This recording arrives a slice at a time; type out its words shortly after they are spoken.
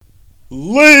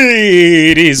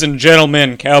Ladies and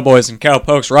gentlemen, cowboys and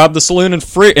cowpokes, rob the saloon and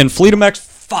Freedom X.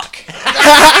 Fuck.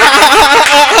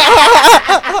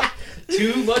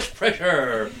 Too much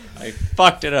pressure. I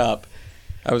fucked it up.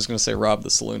 I was going to say rob the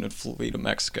saloon and flee to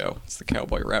Mexico. It's the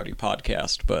Cowboy Rowdy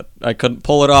podcast, but I couldn't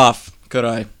pull it off, could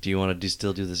I? Do you want to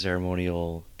still do the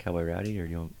ceremonial Cowboy Rowdy, or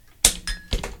do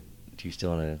you still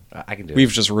want to? I can do it. We've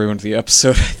just ruined the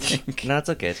episode, I think. No, it's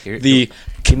okay. Give me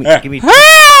Cowboy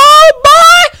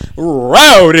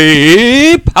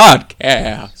Rowdy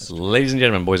podcast. Ladies and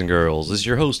gentlemen, boys and girls, this is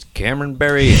your host, Cameron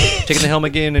Berry, taking the helm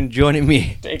again and joining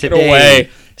me Take it today, away.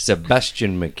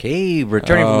 Sebastian McCabe,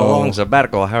 returning from a long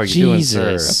sabbatical. How are you doing,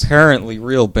 sir? Apparently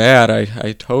real bad.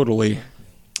 I totally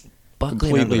Buckling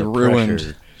completely under the ruined.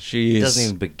 pressure. Jeez. It doesn't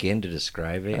even begin to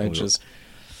describe it.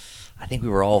 I think we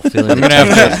were all feeling I'm gonna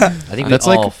have to- I think we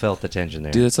all felt the tension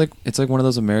there. Dude, it's like one of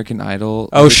those American Idol.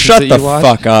 Oh, auditions shut that the you watch.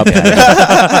 fuck up.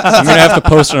 I'm going to have to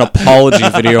post an apology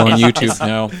video on YouTube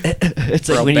now. It's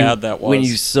for like how when bad that was. when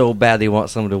you so badly want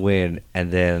someone to win,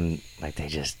 and then like they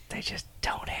just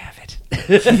don't have it.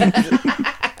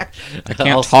 I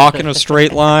can't talk in a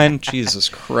straight line. Jesus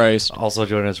Christ. Also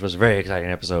joining us for this very exciting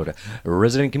episode,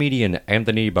 resident comedian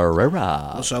Anthony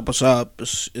Barrera. What's up? What's up?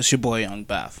 It's your boy Young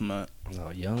Baphomet. Oh,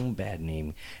 young bad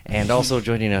name. And also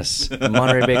joining us,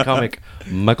 Monterey Bay comic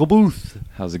Michael Booth.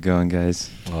 How's it going, guys?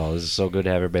 Oh, this is so good to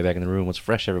have everybody back in the room. What's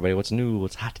fresh, everybody? What's new?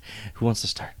 What's hot? Who wants to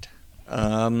start?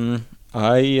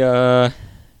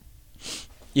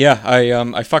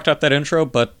 I fucked up that intro,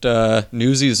 but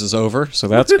Newsies is over, so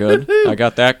that's good. I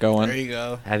got that going. There you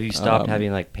go. Have you stopped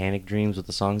having like panic dreams with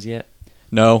the songs yet?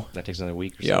 No. That takes another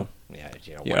week or Yeah. so.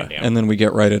 Yeah, and then we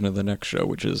get right into the next show,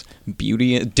 which is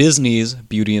Disney's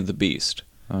Beauty and the Beast.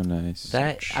 Oh, nice.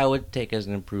 That I would take as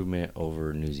an improvement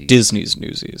over Newsies. Disney's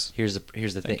Newsies. Here's the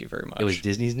thing. Thank you very much. It was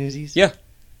Disney's Newsies? Yeah.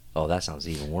 Oh, that sounds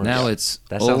even worse. Now it's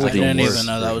That sounds old I like the didn't worst even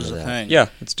know that version was of a that. thing. Yeah,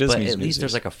 it's But Disney's at least Newsies.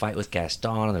 there's like a fight with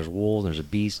Gaston, and there's wolves, and there's a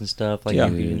beast and stuff, like Yeah.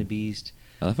 Beauty and the Beast.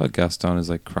 I love how Gaston is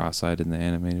like cross-eyed in the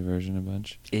animated version a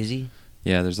bunch. Is he?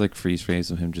 Yeah, there's like freeze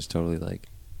frames of him just totally like.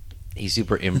 He's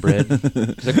super inbred.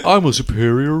 He's like, I'm a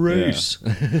superior race.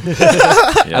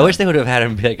 Yeah. I wish they would have had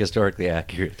him be like historically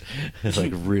accurate.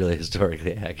 Like really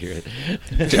historically accurate.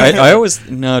 I always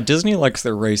Disney likes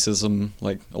their racism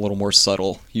like a little more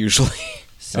subtle usually.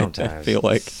 Sometimes. I feel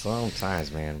like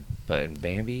Sometimes, man. But in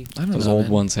Bambi? I don't Those know, old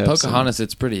man. ones have Pocahontas.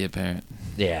 It's pretty apparent.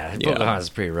 Yeah, Yeah. Pocahontas is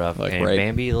pretty rough. Like, and right-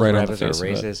 Bambi, those right on the rabbits are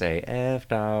face of it. racist. Say F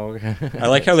dog. I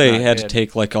like how they It's not had to good.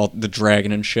 take like all the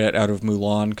dragon and shit out of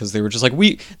Mulan because they were just like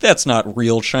that's not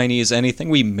real Chinese anything.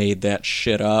 We made that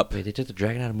shit up. Wait, they took the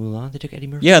dragon out of Mulan? They took Eddie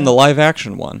Murphy Yeah, in the out? live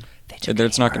action one. They took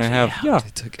It's not going to Eddie have. Murphy Yeah, They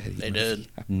took Eddie. They Murphy.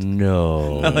 did.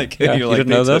 No. I like Yeah, it. you You're like, didn't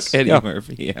they know took this? Eddie Yeah.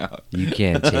 Murphy out. You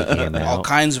can't take him out. All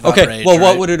kinds of Okay, outrage, well,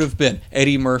 what right? would it have been?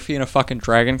 Eddie Murphy in a fucking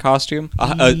dragon costume?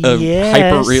 A Yes.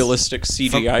 hyper-realistic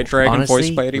CGI dragon Honestly,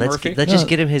 voiced by Eddie let's Murphy? let's just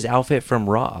get him his outfit from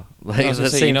Raw. Like, I it's was the gonna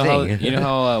say, same you know thing.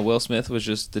 how Will Smith was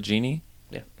just the genie?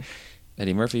 Yeah.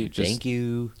 Eddie Murphy just Thank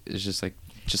you. is just like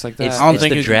that. It's, I don't it's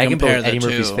think the you can dragon, but compare with Eddie the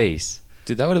Murphy's two. face.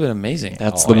 Dude, that would have been amazing.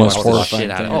 That's Oh, the I most watched the horrifying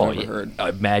shit out thing of- I've oh, ever yeah. heard.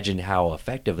 Imagine how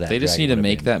effective that. They just need dragon to would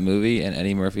have make been. that movie, and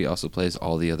Eddie Murphy also plays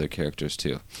all the other characters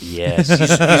too. Yes. He's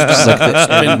Just like like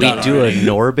been we done do a already.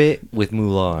 Norbit with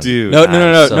Mulan. Dude. No,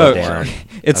 I'm so no. down.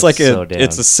 It's I'm like so down.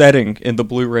 it's a setting in the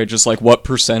Blu-ray, just like what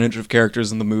percentage of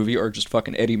characters in the movie are just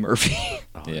fucking Eddie Murphy.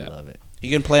 Oh, Yeah. I love it.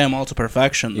 You can play them all to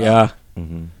perfection. Though. Yeah,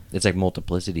 hmm It's like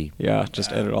multiplicity. yeah.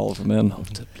 Just edit all of them in.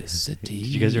 Multiplicity. Did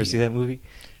you guys ever see that movie?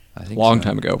 I think Long so.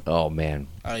 time ago. Oh man.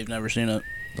 I've never seen it.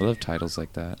 I love titles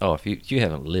like that. Oh, if you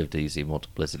haven't lived till you see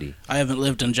multiplicity. I haven't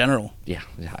lived in general. Yeah,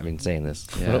 I've been saying this.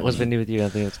 Yeah. What's been new with you? I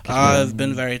think it's I've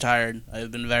been very tired.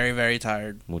 I've been very, very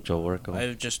tired. mucho work.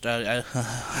 I've just,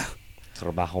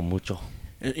 Trabajo mucho.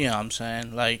 you know what I'm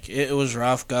saying? Like, it was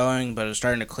rough going, but it's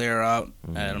starting to clear up,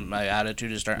 and my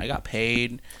attitude is starting. I got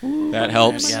paid. That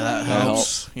helps. Yeah, that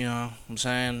helps. You know what I'm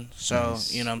saying? So,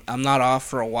 Nice. you know, I'm not off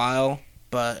for a while,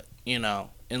 but, you know,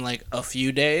 in like a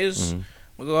few days,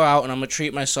 we'll go out and I'm going to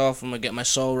treat myself. I'm going to get my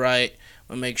soul right. I'm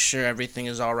going to make sure everything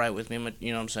is all right with me.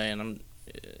 You know what I'm saying?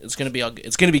 It's going to be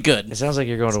it's going to be good. It sounds like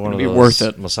you're going to one of gonna those be worth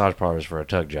it. massage parlors for a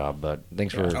tug job, but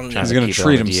thanks for I'm trying just to gonna keep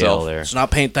treat it on the DL himself. there. Let's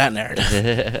not paint that narrative.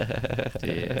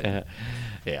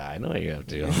 Yeah, I know you have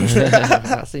to.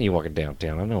 I've seen you walking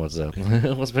downtown. I know what's up.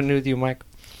 What's been new with you, Mike?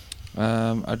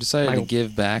 I've decided Michael. to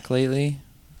give back lately.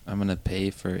 I'm gonna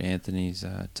pay for Anthony's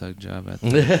tug job at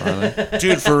the parlor.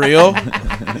 Dude, for real?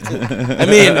 I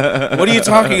mean, what are you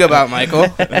talking about, Michael?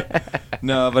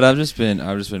 No, but I've just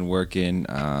been working.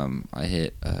 I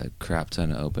hit a crap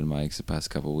ton of open mics the past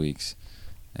couple weeks,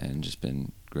 and just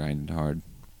been grinding hard.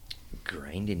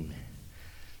 Grinding.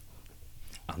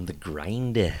 On the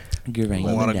grind. A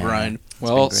lot of grind.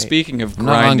 Well, great. speaking of I'm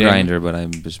not on grinding, Grinder, but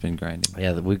I've just been grinding.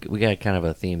 Yeah, we got kind of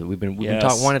a theme that we've been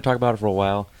Yes. wanting to talk about it for a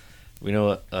while. We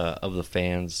know of the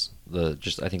fans, I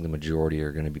think the majority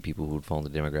are going to be people who would fall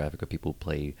in the demographic of people who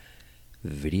play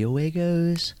video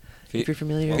Egos. If you're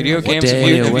familiar, video What games. day Have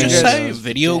you, of have you Did you guys- say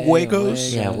video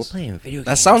Guegos? Yeah, we're playing video games.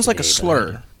 That sounds like a today,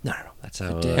 slur. bud. No. That's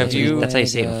how. Have you- That's how you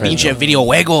say it in Fresno. Pinche video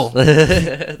Wego.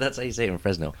 That's how you say it in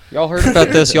Fresno. Y'all heard about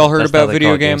this? Y'all heard That's how about they video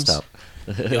call it games? GameStop.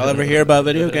 Y'all ever hear about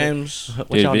video games? What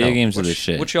Dude, y'all video know? games are the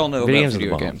shit. What y'all know Video about games are the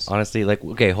video bomb. games? Honestly, like,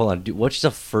 okay, hold on. What's the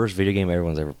first video game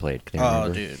everyone's ever played? Can you Oh,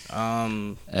 remember? dude.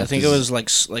 I think it was like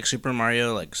Super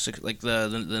Mario, like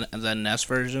the NES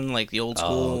version, like the old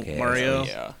school okay. Mario.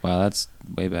 Yeah. Wow, that's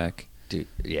way back. Dude,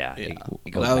 yeah. Yeah.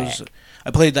 It goes That back. was. I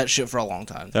played that shit for a long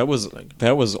time. That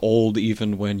was old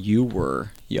even when you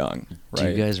were young, right? Do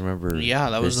you guys remember? Yeah,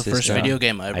 that was this the first system? video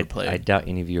game I ever played. I doubt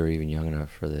any of you are even young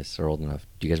enough for this or old enough.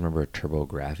 Do you guys remember Turbo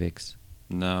Graphics?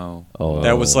 No. Oh,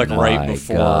 That was like right my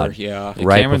before, God. yeah. Yeah,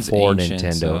 Right Cameron's before ancient,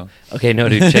 Nintendo. so- Okay, no,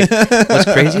 dude. Check.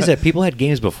 What's crazy is that people had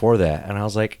games before that, and I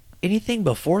was like, anything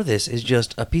before this is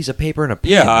just a piece of paper and a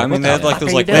pen. Yeah, I What mean, the they had, like, fuck those,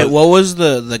 are you like, doing? Wait, what was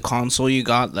the console you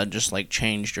got that just like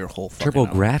changed your whole fucking Turbo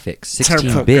life? Graphics,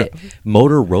 16-bit.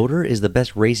 Motor Rotor is the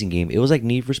best racing game. It was like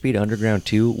Need for Speed Underground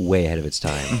 2, way ahead of its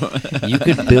time. You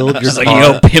could build your Just like, car.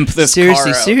 yo, pimp this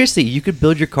seriously, car out. seriously, you could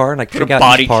build your car and like Put a trick out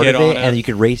body each part kit of on it, it. and you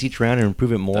could race each round and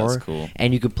improve it more. That's cool.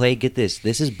 And you could play. Get this.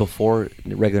 This is before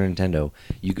regular Nintendo.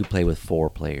 You could play with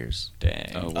 4 players,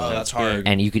 Dang. Oh, Oh, that's hard.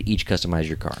 and you could each customize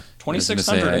your car.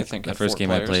 2600, I think. The had first 4 game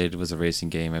players. I played was a racing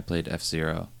game. I played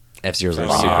F-Zero. F-Zero's For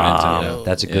like, Super wow, Nintendo.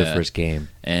 that's a good Yeah. first game.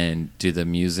 And do the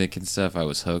music and stuff, I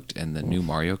was hooked. And the new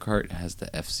Mario Kart has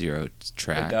the F-Zero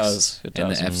tracks. It And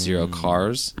does. the F-Zero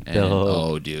cars. And, Dope.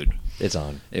 oh, dude. It's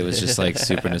on. It was just like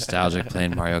super nostalgic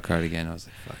playing Mario Kart again. I was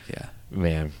like, fuck yeah.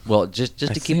 Man, well, just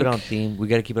to keep it on theme, we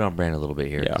got to keep it on brand a little bit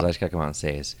here. Yeah. 'Cause I just got to come out and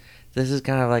say this is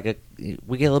kind of like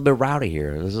we get a little bit rowdy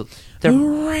here.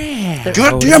 There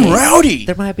Goddamn rowdy!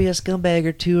 There might be a scumbag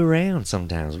or two around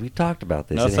sometimes. We talked about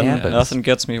this. It happens. Nothing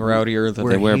gets me rowdier than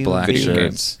We're They wear human black beings.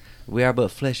 shirts. We are but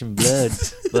flesh and blood,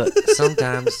 but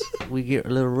sometimes we get a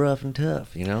little rough and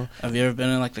tough, you know? Have you ever been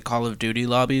in like the Call of Duty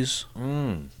lobbies?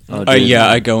 Mm. Oh, dude. Yeah,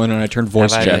 I go in and I turn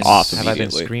voice Have I chat been- off Have I been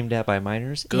immediately. screamed at by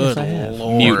minors? Good Yes, I have.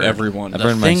 lord. Mute everyone. I The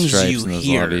burned my things stripes you in those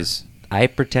hear. lobbies. I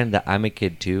pretend that I'm a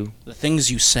kid too, The things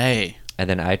you say. and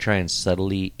then I try and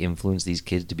subtly influence these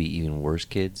kids to be even worse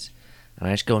kids. And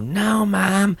I just go, "No,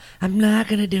 Mom, I'm not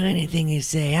gonna do anything you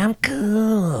say. I'm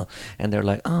cool." And they're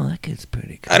like, "Oh, that kid's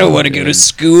pretty cool." I don't want to go to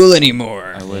school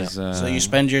anymore. I was. So you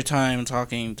spend your time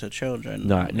talking to children.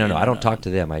 No, I don't talk to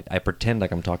them. I pretend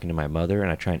like I'm talking to my mother,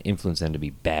 and I try and influence them to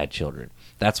be bad children.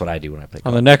 That's what I do when I play.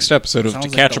 On the next episode of Sounds To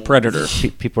like Catch the- a Predator.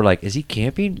 People are like, "Is he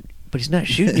camping?" But he's not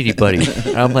shooting anybody.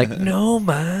 And I'm like, "No,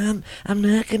 Mom, I'm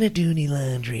not gonna do any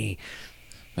laundry."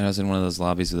 And I was in one of those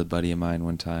lobbies with a buddy of mine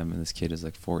one time, and this kid is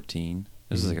like 14.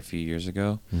 This was like a few years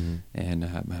ago. Mm-hmm. And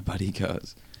my buddy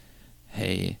goes,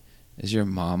 "Hey, is your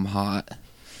mom hot?"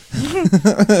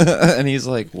 And he's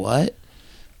like, "What?"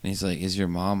 And he's like, "Is your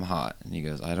mom hot?" And he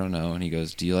goes, "I don't know." And he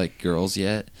goes, "Do you like girls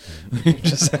yet?" We were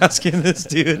just asking this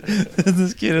dude.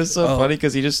 This kid is so Oh. funny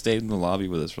because he just stayed in the lobby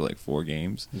with us for like 4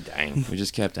 games. Dang. We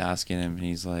just kept asking him, and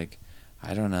he's like,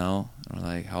 "I don't know." And we're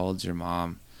like, "How old's your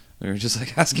mom?" We were just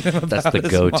like asking him about That's the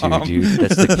his go-to, mom. dude.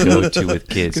 That's the go-to with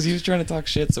kids. Because he was trying to talk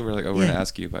shit, so we're like, "Oh, we're Yeah. gonna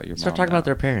ask you about your Start mom." talking now." about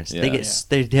their parents. Yeah. They get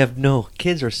they have no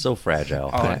kids are so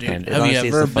fragile. Oh, And dude. honestly, Have you it's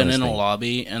ever the been funnest in a thing.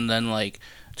 lobby and then, like,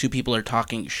 2 people are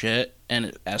talking shit and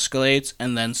it escalates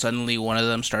and then suddenly one of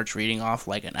them starts reading off,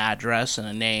 like, an address and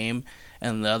a name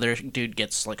and the other dude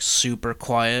gets, like, super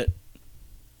quiet?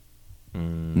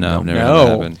 No, I've never No. had that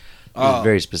happen. It was Oh.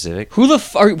 very specific. Who the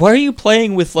why are you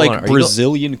playing with like Hold on, are you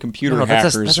Brazilian computer No,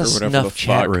 hackers that's a or whatever snuff the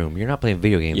chat fuck? room. You're not playing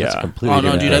video games. That's a Yeah. completely Oh, no,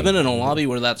 different dude, I've thing. been in a lobby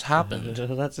where that's happened.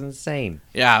 That's insane.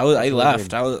 Yeah, I That's left.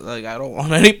 weird. I was like, I don't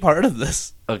want any part of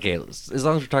this. Okay, as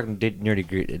long as we're talking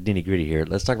nitty gritty here,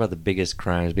 let's talk about the biggest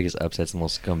crimes, biggest upsets, the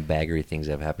most scumbaggery things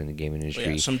that have happened in the gaming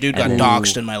industry. Yeah, some dude got And-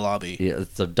 doxxed in my lobby. Yeah,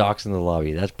 so docs in the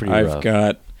lobby. That's pretty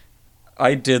rough.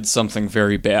 I did something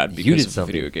very bad because You did of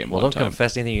something. a video game Well, one don't time.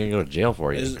 confess anything. You're gonna go to jail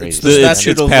for it. It's It's crazy. the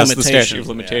statute it's of past the statute limitations. of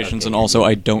limitations, Yeah, okay, and you're also good.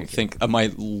 I don't You're think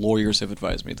my lawyers have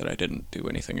advised me that I didn't do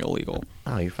anything illegal.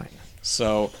 Oh, you're fine.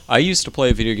 So I used to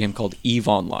play a video game called EVE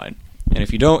Online, and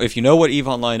if you know what EVE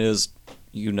Online is,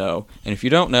 you know, and if you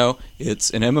don't know,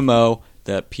 it's an MMO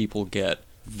that people get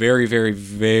very, very,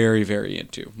 very, very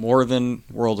into, more than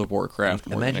World of Warcraft.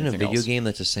 More Imagine than a anything video else. game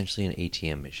that's essentially an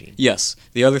ATM machine. Yes.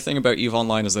 The other thing about EVE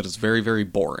Online is that it's very, very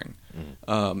boring.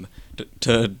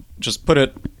 To just put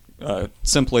it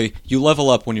simply, you level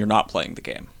up when you're not playing the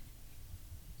game.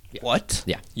 What?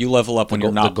 You level up when The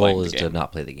you're not goal playing is the to game.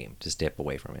 not play the game, to step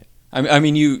away from it. I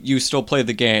mean, you still play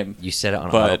the game. You set it on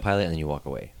But- autopilot and then you walk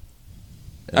away.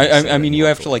 And then set it I and mean, you walk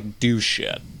have to away. like do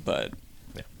shit, but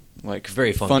Yeah. like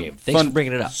Very fun game. Thanks for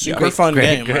bringing it up. Super Great, fun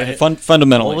great, game, great. right?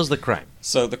 fundamentally. What was the crime?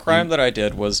 So the crime that I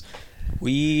did was,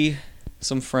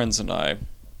 some friends and I,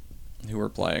 who were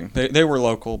playing, they were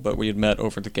local, but we had met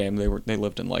over the game. They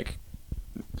lived in like,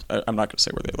 I'm not gonna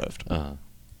say where they lived, Uh-huh.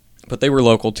 but they were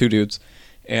local, two dudes,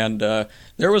 and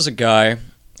there was a guy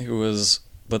who was,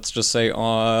 let's just say,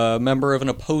 a member of an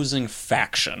opposing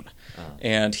faction.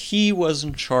 And he was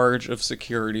in charge of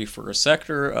security for a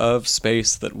sector of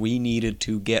space that we needed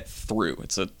to get through.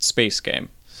 It's a space game.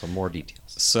 Some more details.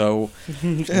 So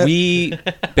we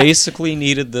basically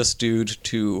needed this dude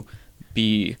to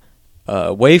be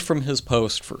away from his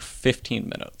post for 15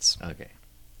 minutes. Okay.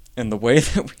 And the way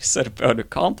that we set about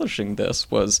accomplishing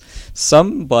this was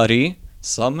somebody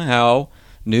somehow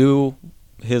knew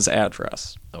his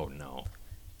address. Oh no.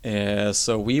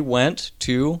 So we went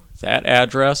to that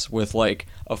address with like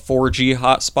a 4G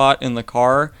hotspot in the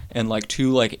car and like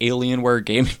two like Alienware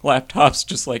gaming laptops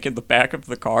just like in the back of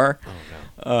the car. Oh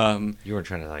no. You weren't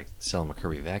trying to like sell him a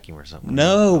Kirby vacuum or something.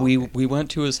 No, Oh, we okay.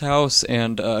 went to his house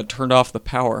and turned off the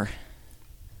power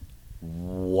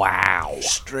Wow.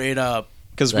 Straight up.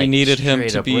 because we Like, needed him straight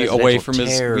to up be away from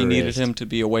residential his. We needed terrorist. him to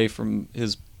be away from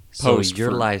his So post. your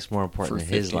for- life's more important for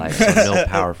than his 15 life. So no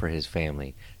power for his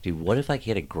family, dude. What if like he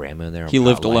had a grandma in there? He on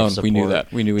lived life alone. We knew support?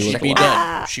 that. We knew he She'd lived be alone.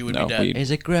 dead. She would No, be dead. Is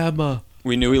it grandma?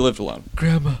 We knew he lived alone.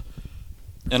 Grandma.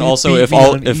 And You also, beat if me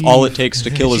all on if E. all it takes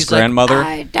to kill his She's like, grandmother,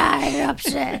 I died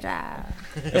upset.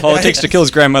 if all it takes to kill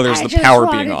his grandmother is I the just power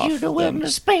wanted being off, you to win then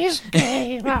the space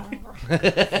game.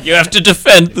 you have to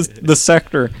defend the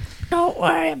sector. Don't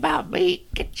worry about me.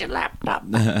 Get your laptop.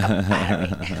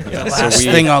 The So last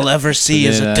we- thing I'll ever see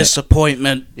is a Yeah.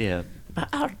 disappointment. Yeah. But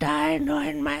I'll die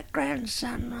knowing my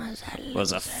grandson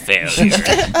was a failure.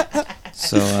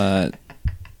 So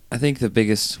I think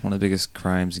one of the biggest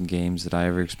crimes in games that I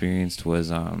ever experienced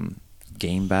was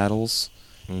game battles.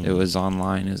 It was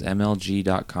online. It was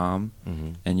MLG.com,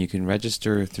 and you can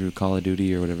register through Call of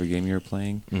Duty or whatever game you were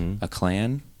playing, a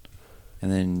clan, and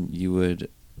then you would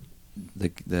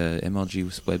the MLG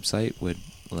website would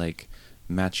like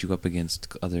match you up against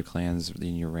other clans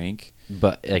in your rank.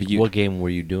 But like, You- what game were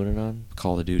you doing it on?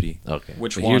 Call of Duty. Okay.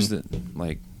 Which But one? here's the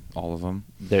like all of them.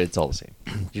 It's all the same.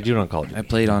 You're doing it on Call of Duty. I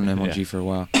played on MLG Yeah. for a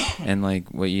while, and like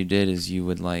what you did is you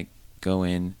would like go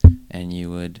in and you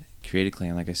would create a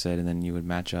clan, like I said, and then you would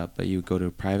match up. But you would go to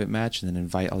a private match and then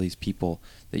invite all these people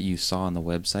that you saw on the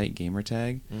website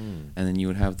gamertag, and then you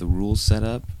would have the rules set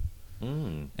up,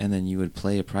 and then you would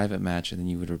play a private match, and then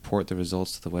you would report the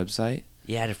results to the website.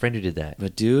 Yeah, I had a friend who did that.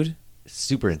 But dude,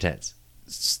 Super intense.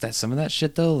 some of that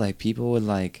shit though, like people would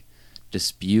like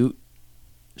dispute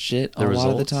shit The a lot of the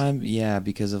results? time. Yeah,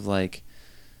 because of like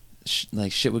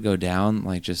shit would go down,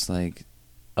 like just like.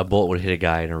 A bullet would hit a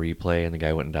guy in a replay, and the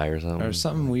guy wouldn't die or something. Or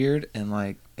something weird, and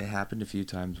like it happened a few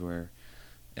times where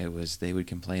it was they would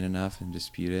complain enough and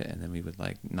dispute it, and then we would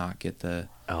like not get the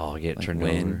Oh, get like, turned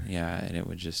win. over. Yeah, and it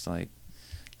would just like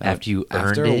After you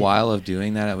after earned a it? while of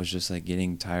doing that, it was just like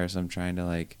getting tiresome trying to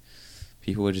like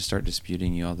people would just start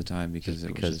disputing you all the time because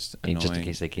it was just annoying. just in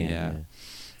case they can. Yeah,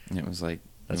 and it was like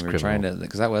That's we were trying to criminal.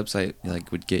 because that website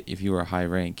like would get if you were a high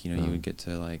rank, you know, Mhm. you would get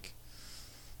to like.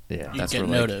 Yeah. You That's get where,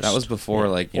 like, noticed. that was before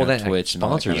like you know, that Twitch and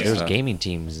all that sponsors. kind of There was stuff. gaming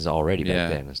teams already back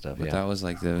then and stuff. But Yeah, that was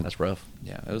like the that's rough.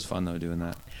 yeah, it was fun though doing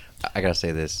that. I gotta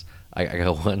say this. I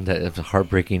got one that is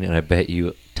heartbreaking, and I bet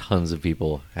you tons of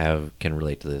people can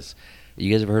relate to this. You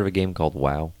guys ever heard of a game called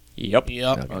WoW? Yep.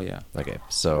 Yep. Okay. Oh yeah. Okay,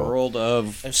 so World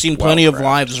of. I've seen plenty of Wowcraft.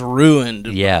 lives ruined.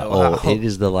 yeah, Wow. it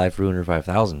is the Life Ruiner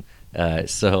 5000.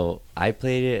 So I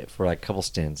played it for like a couple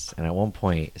stints, and at one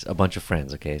point, a bunch of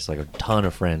friends. Okay, so like a ton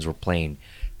of friends were playing.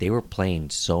 They were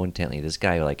playing so intently. This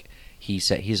guy, like, he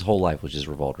said his whole life was just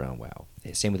revolved around WoW.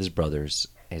 Same with his brothers,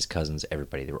 his cousins,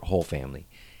 everybody. They were a whole family,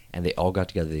 and they all got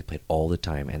together. They played all the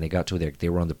time, and they got to they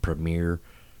were on the premier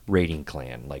rating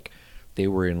clan. Like, they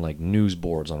were in like news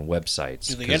boards on websites.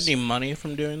 Do they get 'cause- any money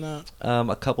from doing that?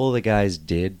 a couple of the guys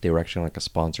did. They were actually on like a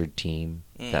sponsored team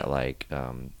that like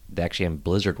they actually had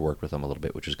Blizzard worked with them a little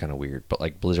bit, which was kind of weird. But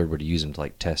like Blizzard would use them to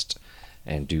like test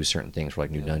and do certain things for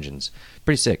like new dungeons.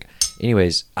 Pretty sick.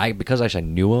 Anyways, because I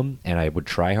knew them and I would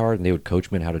try hard and they would coach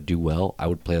me on how to do well, I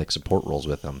would play like support roles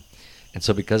with them. And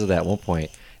so because of that, at one point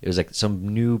it was like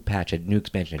some new patch, a new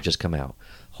expansion had just come out.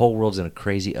 Whole world's in a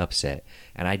crazy upset,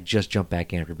 and I just jumped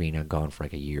back in after being gone for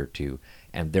like a year or two.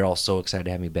 And they're all so excited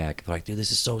to have me back. They're like, "Dude,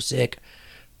 this is so sick."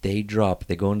 They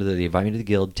go into they invite me to the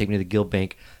guild, take me to the guild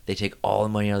bank. They take all the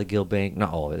money out of the guild bank.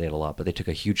 Not all of it, they had a lot, but they took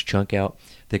a huge chunk out.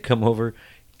 They come over,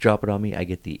 drop it on me. I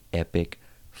get the epic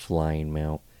flying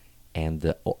mount and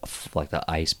the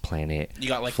ice planet. You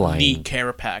got like flying, the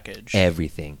care package.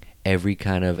 everything. Every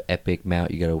kind of epic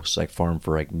mount you gotta like farm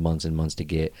for like months and months to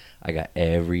get. I got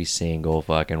every single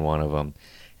fucking one of them,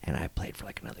 and I played for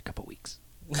like another couple weeks.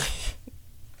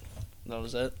 That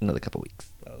was it. Another couple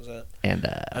weeks, That was it. and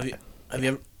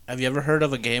Have you ever heard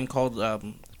of a game called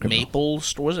Maple?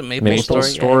 Was it Maple, Maple Story?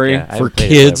 Story, Yeah, I for haven't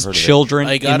played it, but I've kids, heard of it. children,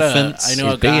 I infants. know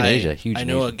a It's big in guy. Asia, huge I in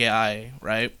know a Asia. guy,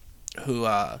 right, who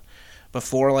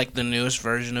before like the newest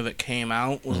version of it came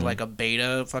out was like a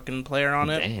beta fucking player on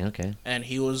it, Dang, okay. and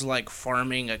he was like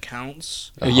farming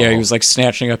accounts. Yeah, he was like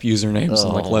snatching up usernames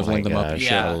and like Oh leveling my them up. gosh.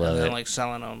 Yeah, I love and then it. like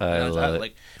selling them. I And love it.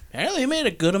 Like apparently, he made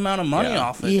a good amount of money Yeah.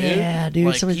 off it. Yeah, dude,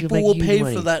 Like somebody's people gonna will make pay huge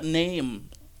for money. that name.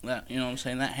 That what I'm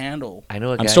saying. That handle. I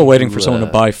know a guy I'm still waiting for who, someone to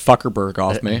buy Fuckerberg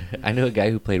off me. I know a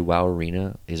guy who played WoW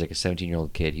Arena. He's like a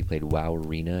 17-year-old kid. He played WoW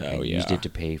Arena Oh, and yeah. used it to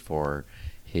pay for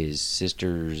his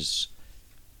sister's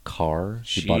car.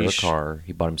 He bought her a Sheesh. car.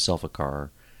 He bought himself a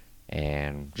car,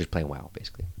 and just playing WoW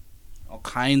basically. All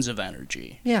kinds of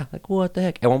energy. Yeah, like what the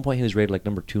heck? At one point, he was rated like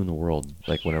number 2 in the world.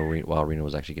 Like when WoW Arena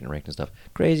was actually getting ranked and stuff.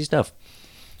 Crazy stuff.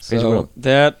 Crazy So world.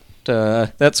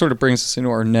 that sort of brings us into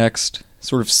our next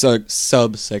sort of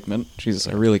sub segment. Jesus,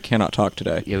 I really cannot talk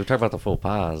today. Yeah, we talked about the full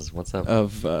pause. What's up?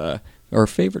 Of our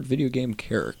favorite video game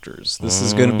characters. This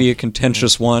is going to be a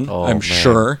contentious one, Oh, I'm man.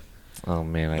 sure. Oh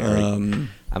man, I agree. Um,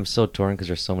 I'm so torn because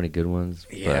there's so many good ones.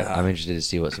 But Yeah. I'm interested to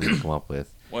see what somebody can come up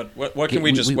with. what can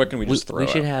we just throw? We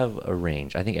should out? have a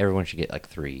range. I think everyone should get like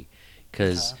 3,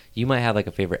 because you might have like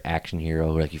a favorite action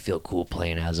hero, who, like you feel cool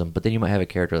playing as them, but then you might have a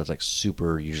character that's like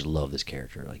super. You just love this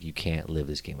character. Like you can't live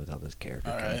this game without this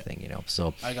character, kind of Alright. thing. You know.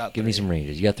 So I got give me 3. some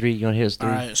ranges. You got 3. You want to hit us 3?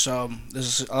 All right, so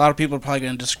this is a lot of people are probably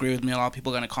going to disagree with me. A lot of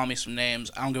people are going to call me some names.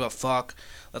 I don't give a fuck.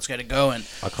 Let's get it going.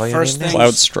 I'll call you First a name things, now.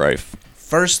 Cloud Strife.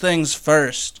 First things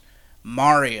first.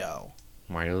 Mario.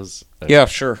 Mario's. Yeah,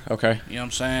 sure. Okay. You know what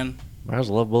I'm saying? Mario's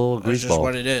a lovable That's greaseball. just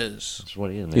what it is. That's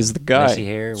what he is. Man. He's the guy. Messy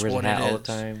hair, That's wears a what hat it all the is.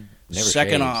 time. Never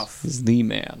Second shaves. off, He's the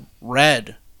man.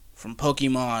 Red from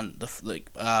Pokemon,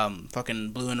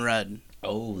 fucking Blue and Red,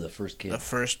 Oh, the first kid. the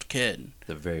first kid.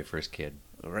 The very first kid.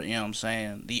 You know what I'm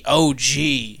saying? The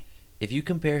OG. If you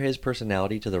compare his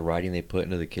personality to the writing they put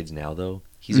into the kids now, though,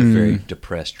 he's a very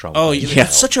depressed, traumatized Oh, child. yeah.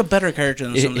 It's such a better character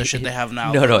than some of the shit they have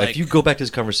now. No, but, no. like, If you go back to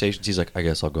his conversations, he's like, "I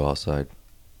guess I'll go outside."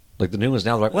 Like the new ones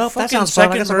now, they're like, "Well, that Fucking sounds fun. I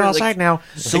second guess I'll go ver- outside like, now."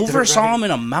 Silver saw him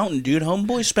in a mountain, dude.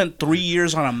 Homeboy spent 3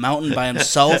 years on a mountain by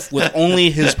himself with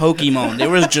only his Pokemon. They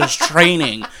was just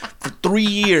training for 3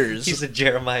 years. He's a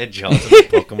Jeremiah Johnson of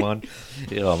Pokemon.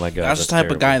 Oh my god, That's the type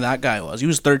terrible. of guy that guy was. He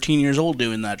was 13 years old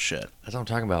doing that shit. That's what I'm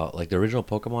talking about. Like the original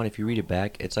Pokemon, if you read it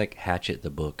back, it's like Hatchet the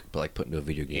book, but like put into a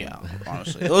video game. Yeah,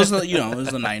 honestly, it was the it was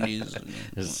the 90s.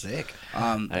 It's sick.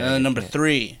 And then number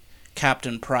 3,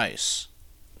 Captain Price,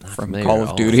 Not From familiar Call at of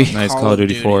all. Duty. Nice Call Call of of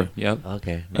Duty Duty. 4. Yep.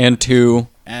 Okay. And 2,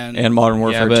 and and Modern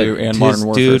Warfare 2, and Modern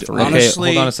Warfare dude, 3. okay, Honestly,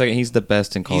 hold on a second. He's the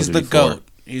best in Call he's of the Duty 4. goat.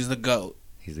 He's the goat.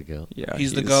 He's the goat. Yeah,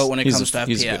 He's the GOAT when it comes to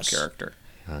He's a good FPS. character.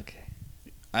 Okay.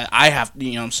 I have,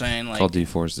 you know what I'm saying? Like Call of Duty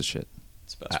 4 is the shit.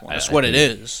 It's the best one. that's what it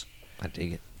is. I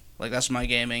dig it. Like that's my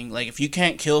gaming. Like if you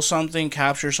can't kill something,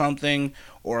 capture something,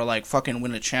 or like fucking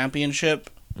win a championship,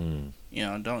 Mm. you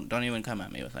know, don't even come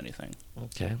at me with anything.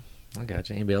 Okay. I got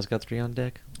you. Anybody else got 3 on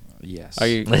deck? Yes.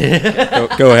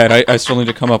 Go ahead. I still need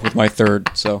to come up with my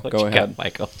third, so What go you ahead. got,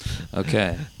 Michael.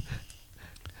 Okay.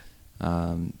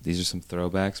 These are some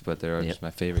throwbacks, but they're Yep. just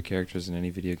my favorite characters in any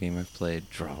video game I've played.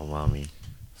 Drop 'em on me.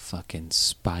 Fucking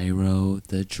Spyro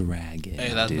the Dragon.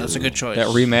 Hey, that's a dude. good choice. That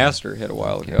remaster hit a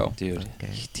while ago. Dude,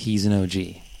 Okay. he's an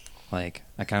OG. Like,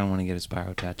 I kind of want to get a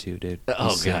Spyro tattoo, dude. Oh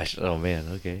He's sick. gosh. Oh man.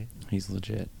 Okay. He's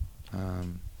legit.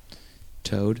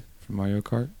 Toad from Mario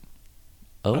Kart.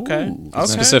 Oh. Okay. Okay.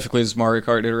 Specifically, this Mario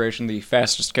Kart iteration, the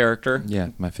fastest character. Yeah,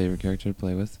 my favorite character to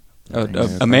play with. A, Mario a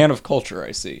Kart. man of culture,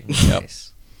 I see. Yep. Nice.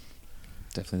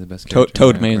 Definitely the best character. in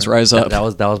Toad Mario mains Kart. rise up. That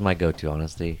was my go-to.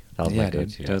 Honestly, that was Yeah, my dude.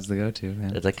 go-to. Toad's the go-to,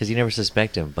 man. It's like because you never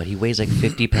suspect him, but he weighs like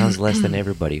 50 pounds less than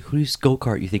everybody. Whose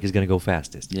go-kart you think is gonna go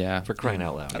fastest? Yeah. For crying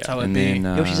out loud. That's how it And be.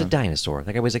 then, Yoshi's a dinosaur.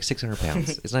 That guy weighs like 600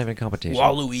 pounds. It's not even a competition.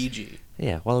 Waluigi.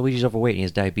 Yeah, Waluigi's overweight and he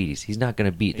has diabetes. He's not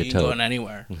gonna beat He the ain't going Toad.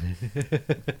 anywhere.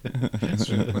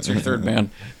 What's your third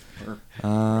man?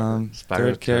 Spyro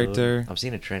Third Toad. character. I'm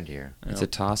seeing a trend here. It's a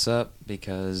toss-up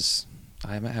because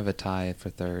I might have a tie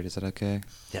for third. Is that okay?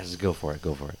 Yeah, just go for it.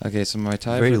 Go for it. Okay, so my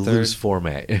tie Very for third. loose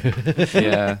format.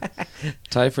 Yeah,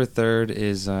 tie for third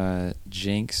is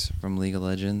Jinx from League of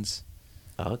Legends,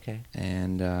 Oh, okay.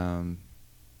 and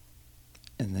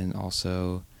then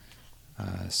also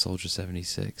Soldier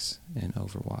 76 and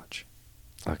Overwatch.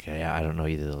 Okay, yeah, I don't know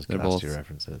either of those They're Call of both- Duty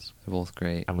references. They're both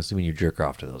great. I'm assuming you jerk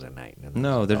off to those at night.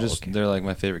 No, they're Oh, just okay. they're like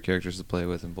my favorite characters to play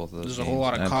with in both of those There's a games. whole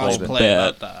lot of And I played cosplay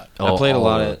about that. I played a all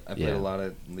lot of of it, I played yeah. a lot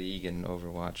of League and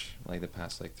Overwatch like the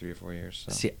past like 3 or 4 years.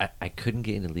 So. See, I couldn't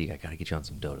get into League. I gotta get you on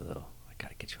some Dota though. I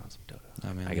gotta get you on some Dota.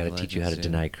 I'm in I gotta League of teach you how to Legends,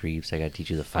 deny creeps. I gotta teach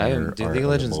you the I fire. am, dude, art League of the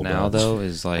Legends now MOBA. though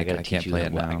is like gotta I teach can't you play that-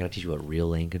 it now. I gotta teach you what real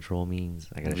lane control means.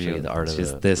 I gotta show you Real- the art of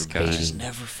just the this guy. I baiting. just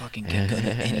never fucking get good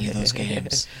at any of those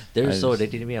games. They're I so just-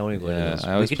 addicting to me. I won't even go yeah, into those. I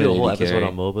We always could do a played whole AD episode carry.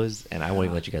 on MOBAs, and I won't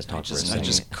even let you guys talk for a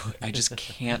second. I just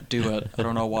can't do it. I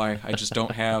don't know why. I just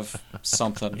don't have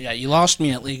something. Yeah, you lost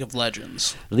me at League of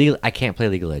Legends. I can't play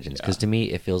League of Legends because Yeah. to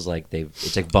me it feels like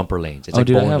it's like bumper lanes. It's Oh, like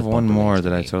dude, I bowling have with one bumper more lanes that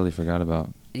to I me. totally forgot about.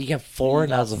 You got 4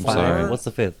 and that was a I'm 5. sorry. What's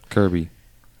the 5th? Kirby.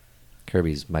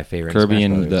 Kirby's my favorite. Kirby Smash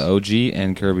and the Brothers. OG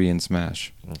and Kirby and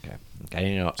Smash. Okay. I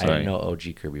didn't know. I Sorry. didn't know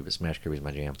OG Kirby, but Smash Kirby's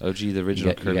my jam. OG, the You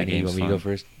original got, Kirby you game. want me to go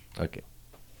first? Okay.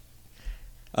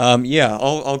 Yeah,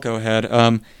 I'll go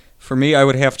ahead. For me, I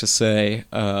would have to say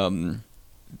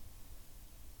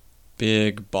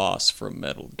Big Boss from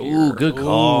Metal Gear. Ooh, good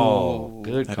call. Ooh.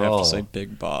 Good I'd call. have to say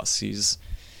Big Boss. He's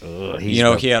Ugh, he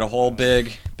had a whole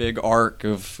big arc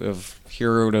of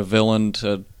hero to villain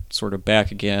to sort of back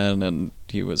again, and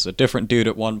he was a different dude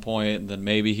at one point, and then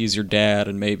maybe he's your dad,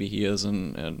 and maybe he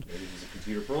isn't, and maybe he's a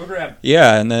computer program.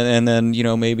 yeah, and then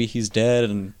maybe he's dead,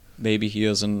 and maybe he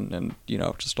isn't, and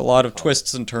just a lot of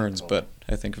twists and turns, but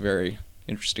I think a very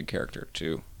interesting character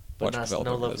to But watch not, develop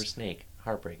no over love for this. Snake.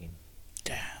 Heartbreaking.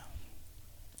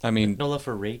 I mean, No love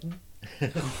for Raiden.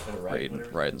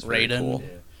 Raiden's very Raiden. cool. Yeah.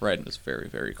 Raiden is very,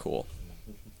 very cool.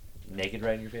 Naked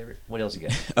Raiden, your favorite? What else you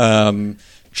got?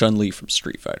 Chun-Li from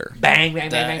Street Fighter. Bang,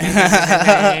 bang, bang, bang, bang, bang,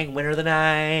 bang, winner of the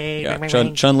night. Yeah, Bang, bang,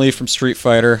 bang. Chun-Li from Street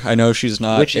Fighter. I know she's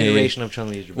not Which a... iteration of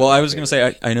Chun-Li is your Well, I favorite? was going to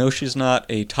say, I know she's not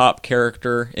a top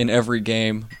character in every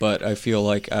game, but I feel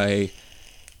like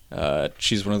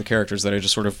she's one of the characters that I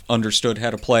just sort of understood how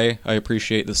to play. I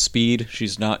appreciate the speed.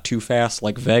 She's not too fast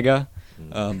like Vega,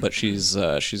 but she's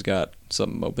got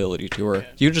some mobility to her.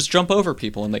 You just jump over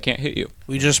people and they can't hit you.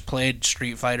 We just played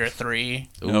Street Fighter 3.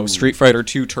 No, Street Fighter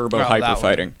 2 Turbo Oh, Hyper that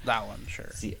Fighting. One, that one, sure.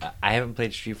 See, I haven't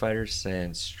played Street Fighter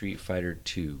since Street Fighter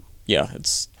 2. Yeah,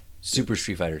 it's Super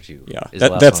Street Fighter 2. yeah. is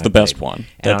last That's one the I best played. one.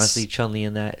 And That's, honestly, Chun-Li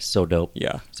in that, so dope.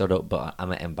 yeah. So dope, but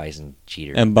I'm an M. Bison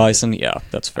cheater. And Bison, yeah,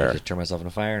 that's I fair. just turn myself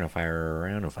into fire, and I fire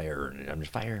around, and fire, and I'm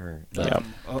just fire. Yeah.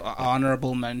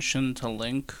 Honorable mention to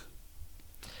Link.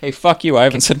 Hey, fuck you! I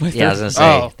haven't said my Yeah, I was third. gonna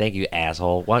say, Oh. thank you,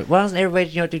 asshole. Why doesn't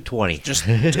everybody, do 20? Just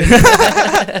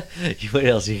What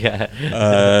else you got?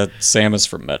 Samus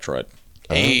from Metroid.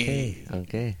 Hey.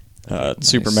 Okay.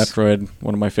 Super Metroid,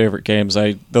 one of my favorite games.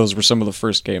 Those were some of the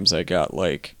first games I got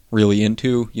really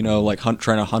into. Like trying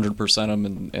to 100%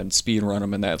 them and speed run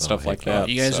them and that stuff like that.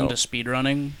 you guys so. into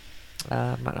speedrunning?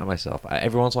 Not myself.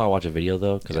 Every once in a while I watch a video,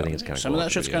 though, because I think it's kind of Some cool. of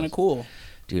that shit's kind of cool.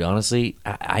 Dude, honestly,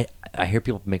 I hear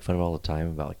people make fun of it all the time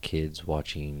about kids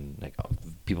watching,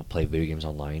 people play video games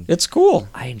online. It's cool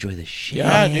I enjoy the shit.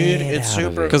 Yeah, dude, it's out of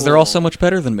super it. because they're all so much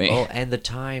better than me. Oh, and the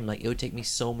time, it would take me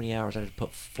so many hours. I'd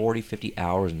put 40, 50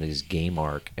 hours into this game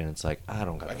arc, and it's like, I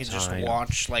don't got I could time. just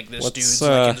watch this What's, dude's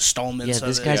installments Yeah,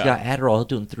 this of guy's it. got Adderall. He'll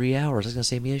do it in 3 hours. That's going to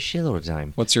save me a shitload of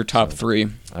time. What's your top three?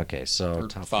 Okay, so Or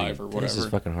top 5 three. or This is whatever.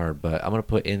 fucking hard, but I'm going to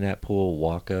put in that pool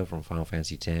Waka from Final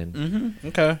Fantasy X. Mm-hmm.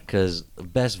 Okay. Because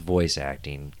best voice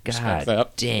acting. Respect God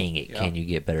that. dang it, Yeah. can you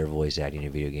get better voice acting in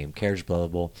a video game? Character's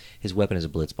lovable. His weapon is a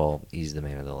blitzball. He's the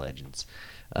man of the legends.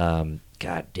 God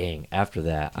dang. After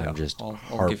that, Yeah, I'm just I'll give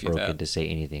you heartbroken that. to say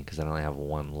anything because I only have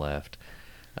one left.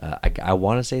 I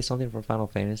want to say something for Final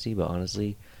Fantasy, but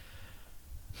honestly,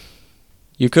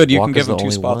 You can Waka's give them the 2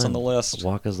 only spots one. on the list.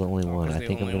 Waka's the only one. Waka's I the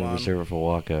think I'm only going to one. reserve it for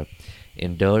Waka.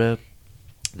 In Dota,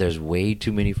 there's way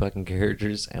too many fucking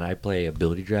characters, and I play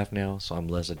ability draft now, so I'm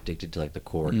less addicted to the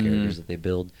core characters that they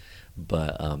build.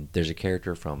 But there's a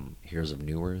character from Heroes of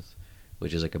New Earth,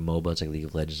 which is a MOBA. It's like League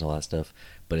of Legends and all that stuff,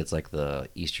 but it's like the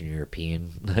Eastern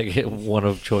European one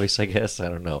of choice, I guess. I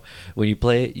don't know. When you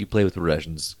play it, you play with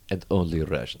Russians and only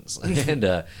Russians, and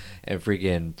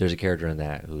freaking there's a character in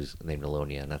that who's named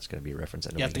Alonia, and that's going to be a reference.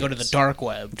 You have to go to the dark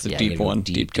web. It's a you deep gotta go one,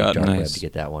 deep cut. dark web Nice. to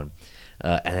get that one.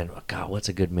 And then, God, what's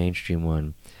a good mainstream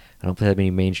one? I don't play that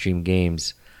many mainstream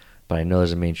games, but I know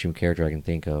there's a mainstream character I can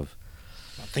think of.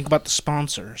 Think about the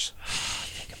sponsors.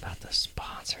 Think about the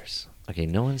sponsors. Okay,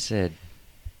 no one said.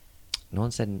 You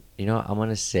know what, I'm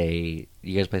gonna say.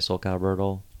 You guys play Soul Calibur at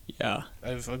all? Yeah.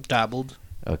 I've dabbled.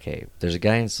 Okay, there's a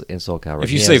guy in Soul Calibur.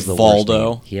 If you He say has the worst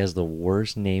Valdo- name. He has the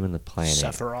worst name in the planet.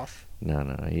 Sephiroth. No.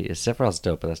 Sephiroth's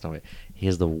dope, but that's not it. He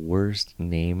has the worst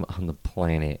name on the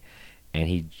planet, and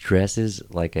he dresses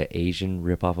like an Asian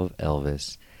ripoff of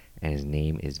Elvis, and his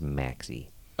name is Maxie.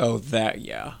 Oh,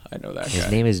 yeah, I know that His guy.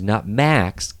 name is not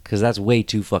Max, because that's way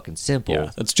too fucking simple.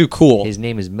 Yeah, that's too cool. His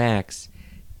name is Max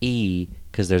E,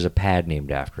 because there's a pad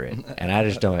named after it. And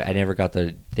I never got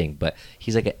the thing, but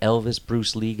he's like an Elvis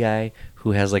Bruce Lee guy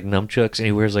who has like nunchucks and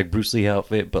he wears like Bruce Lee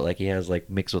outfit, but like he has like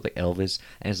mixed with like Elvis,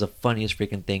 and it's the funniest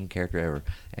freaking thing character ever.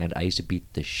 And I used to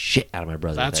beat the shit out of my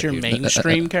brother. That's with your that dude.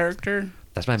 mainstream character?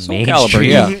 That's my Soul main Calibur, stream.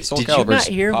 yeah. Soul Did you Calibur's not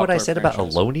hear what I popular said about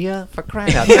franchise. Alonia? For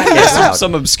crying out loud.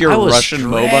 Some obscure I was Russian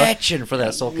MOBA. stretching for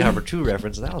that Soul Calibur 2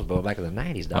 reference, and that was back in the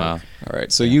 90s, dog. Wow. All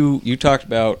right, so you talked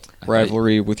about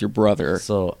rivalry with your brother.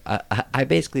 So I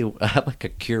basically I'm like a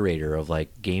curator of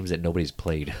like games that nobody's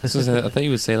played. I thought you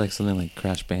would say like something like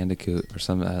Crash Bandicoot or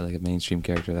some like a mainstream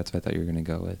character. That's what I thought you were gonna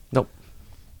go with. Nope.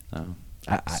 Oh.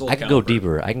 Soul I can go Calibur.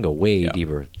 deeper. I can go way Yeah.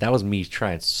 deeper. That was me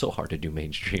trying so hard to do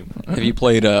mainstream. Have you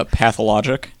played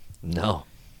Pathologic? No.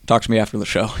 Talk to me after the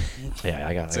show. Yeah,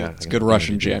 It's a good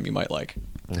Russian jam you might like.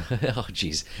 Oh,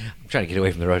 jeez. I'm trying to get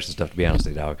away from the Russian stuff, to be honest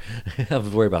with you, dog.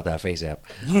 I'm worried about that face app.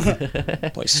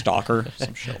 Play Stalker,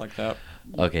 some shit like that.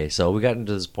 Okay, so we got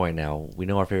into this point now. We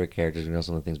know our favorite characters. We know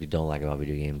some of the things we don't like about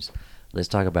video games. Let's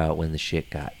talk about when the shit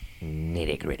got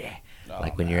nitty gritty.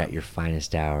 Like when you're at your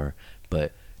finest hour,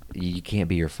 but you can't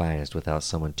be your finest without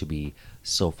someone to be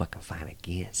so fucking fine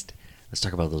against. Let's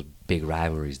talk about those big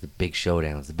rivalries, the big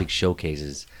showdowns, the big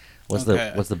showcases. What's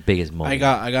Okay. the biggest moment?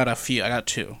 I got a few. I got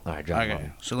two. All right, drop okay.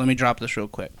 one. So let me drop this real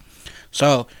quick.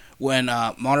 So when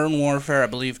Modern Warfare, I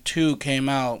believe 2 came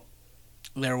out,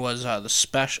 there was the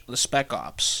Spec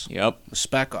Ops. Yep, The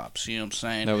Spec Ops. You know what I'm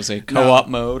saying? that was a co-op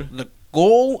mode. The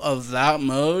goal of that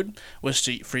mode was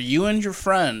for you and your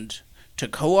friend to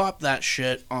co-op that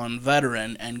shit on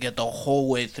Veteran and get the whole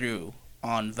way through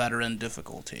on Veteran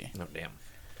difficulty. Oh, damn.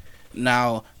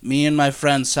 Now, me and my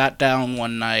friend sat down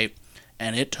one night,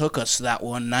 and it took us that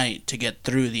one night to get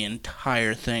through the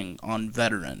entire thing on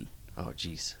Veteran. Oh,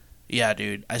 jeez. Yeah,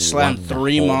 dude. I slammed Won the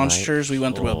 3 whole monsters. night? We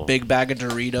went through Oh. a big bag of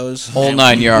Doritos. Whole and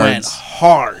 9 we yards. Went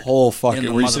hard. Whole fucking.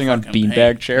 the Were you sitting on motherfucking beanbag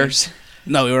paint. chairs?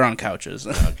 No, we were on couches.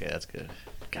 Okay, that's good.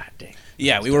 God dang.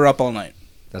 Yeah, we were up all night.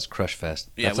 That's Crush Fest.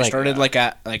 Yeah, That's we started like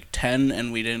at 10,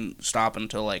 and we didn't stop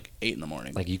until like 8 in the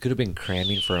morning. Like you could have been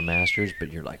cramming for a Masters,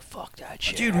 but you're like, fuck that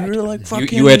shit. Dude, we were like fucking.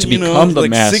 you had to become the like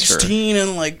master. 16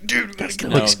 and like, dude, we gotta get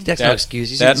no ex- that's no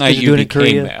excuse. You see that this night kid you doing in became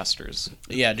Korea? masters.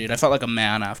 Yeah, dude, I felt like a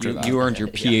man after that. You earned your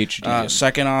PhD.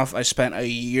 Second off, I spent a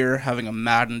year having a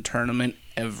Madden tournament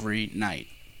every night.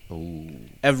 Ooh,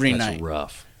 Every that's night.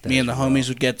 rough. Me and the That's rough. homies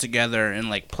would get together and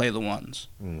like play the ones.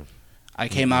 Mm. I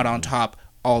came out on top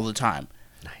all the time.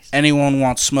 Nice. Anyone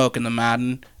wants smoke in the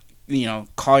Madden,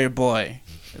 call your boy.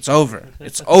 It's over.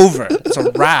 It's over. It's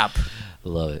a wrap.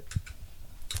 Love it.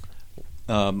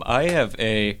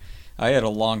 I had a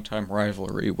long time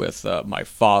rivalry with my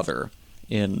father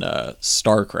in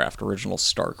StarCraft, original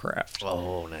StarCraft.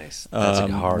 Oh, nice. That's a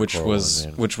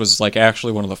hardcore which was like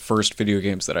actually one of the first video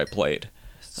games that I played.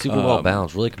 super well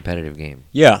balanced, really competitive game.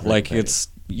 Yeah, Really like competitive.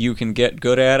 you can get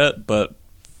good at it, but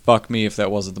fuck me if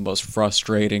that wasn't the most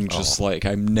frustrating. Just like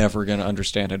I'm never gonna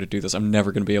understand how to do this. I'm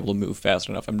never gonna be able to move fast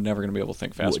enough. I'm never gonna be able to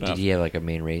think fast Did enough. he have like a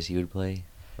main race he would play?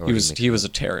 Or He mixed was it was a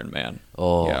up? Terran man.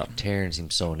 Oh, yeah. Terran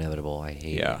seems so inevitable. I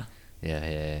hate Yeah. it.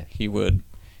 Yeah. He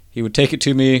would take it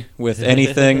to me with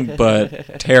anything,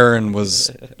 but Terran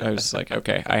was. I was like,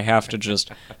 okay, I have to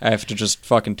just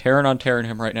fucking Terran on Terran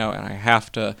him right now, and I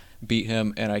have to beat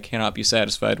him, and I cannot be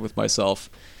satisfied with myself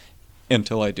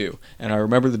until I do. And I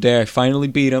remember the day I finally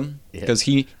beat him Yeah. because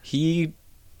he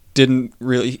didn't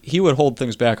really. He would hold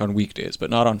things back on weekdays, but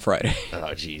not on Friday. Oh,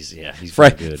 jeez. Yeah. He's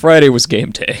pretty good. Friday was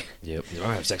game day. Yep. I'm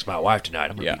gonna have sex with my wife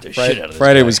tonight. I'm gonna Yeah, beat the shit out of this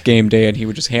Friday guy. was game day, and he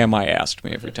would just ham my ass to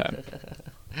me every time.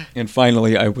 And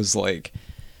finally, I was like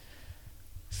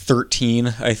 13,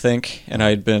 I think, and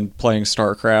I'd been playing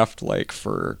StarCraft like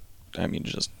for,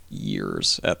 just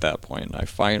years at that point. And I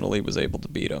finally was able to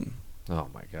beat him, Oh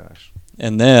my gosh.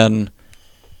 and then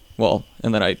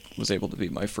I was able to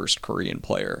beat my first Korean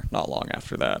player not long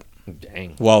after that.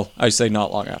 Dang. Well, I say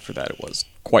not long after that; it was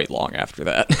quite long after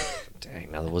that.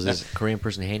 Dang. Now, was this Korean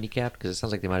person handicapped? Because it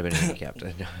sounds like they might have been handicapped.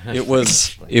 It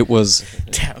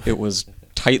was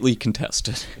tightly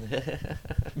contested.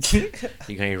 You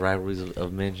got any rivalries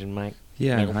of mention, Mike?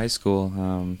 Yeah, in Michael? high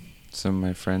school, some of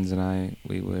my friends and I,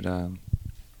 we would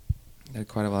had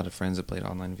quite a lot of friends that played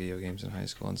online video games in high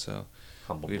school, and so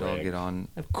Humble we'd all brag. get on.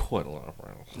 I have quite a lot of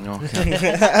friends. No,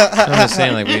 okay. I'm just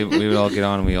saying, like we would all get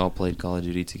on, and we all played Call of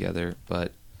Duty together.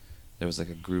 But there was like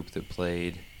a group that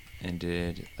played and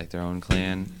did like their own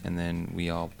clan, and then we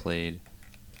all played.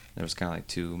 There was kind of like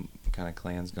two kind of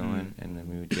clans going, and then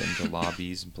we would get into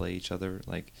lobbies and play each other.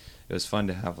 Like it was fun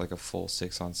to have like a full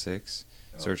 6-on-6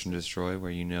 search and destroy where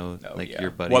your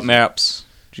buddies. What maps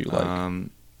do you like?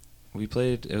 We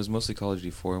played. It was mostly Call of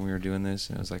Duty 4 when we were doing this,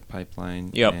 and it was like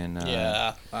Pipeline. Yep. And,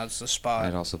 yeah, that's the spot.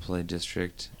 I'd also play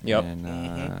District. Yep.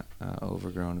 And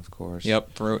Overgrown, of course.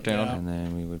 Yep, throw it down. Yeah. And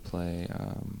then we would play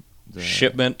the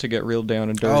Shipment to get real down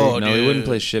and dirty. Oh, No, we dude. wouldn't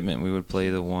play Shipment. We would play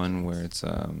the one where it's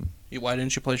Why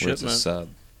didn't you play where it's a Shipment? sub.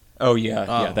 Oh, yeah,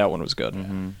 Oh. yeah, that one was good.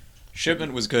 Mm-hmm.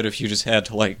 Shipment was good if you just had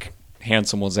to, like, hand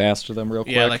someone's ass to them real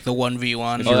quick. Yeah, like the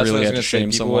 1v1. If Oh, you that's really what I was had gonna to say. shame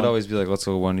People someone. would always be like, "Let's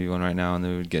go 1v1 right now," and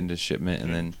then we would get into Shipment,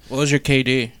 and then What was your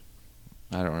KD?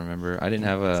 I don't remember. I didn't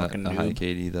have a Fucking high noob.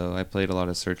 KD though. I played a lot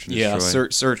of Search and Yeah, Destroy.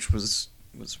 search was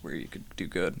where you could do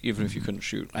good, even if you couldn't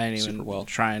shoot I ain't super even well.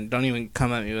 try and don't even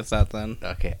come at me with that then.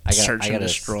 Okay, Search and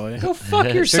destroy. Go fuck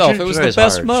Search yourself. and It was Destroy the is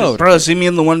best hard. mode. Bro, see me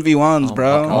in the 1v1s, Oh,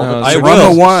 bro. fuck off. I Search-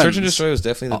 will. Search and Destroy was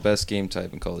definitely the best game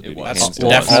type in Call of Duty. was. hands It's down.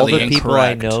 definitely all the people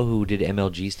incorrect. I know who did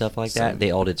MLG stuff like that, they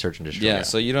all did search and destroy. Yeah,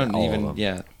 so you don't All of even them.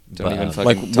 don't But, even uh, fucking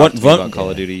like talk what to me about Call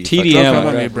of Duty. You TDM fucking Come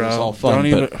at me, was bro. all fun,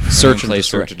 Don't but even- search and Play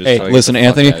destroy. Search and Hey, Destroy, listen, get the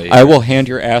fuck Anthony, outta here. I will hand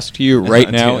your ass to you right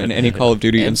Dude. now in any Call of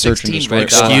Duty and search and M16, destroy. my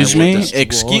God, Excuse I will me? destroy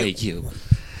Excuse- you.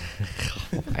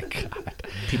 Oh my god.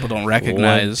 People don't One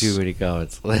recognize. too many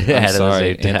comments. I'm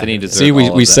sorry, Anthony deserves See,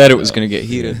 all we of said that, it was though. going to get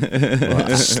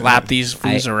heated. Slap these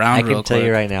fools around I real can tell quick.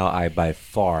 you right now, I by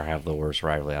far have the worst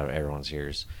rivalry out of everyone's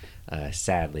ears.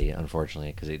 Sadly,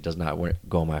 unfortunately, because it does not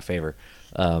go in my favor.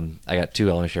 I got two.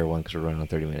 I'll only share one because we're running on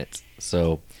 30 minutes.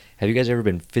 So, have you guys ever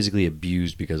been physically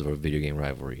abused because of a video game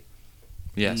rivalry?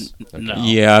 Yes. No.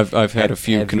 Yeah, I've had a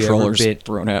few Have you ever controllers been-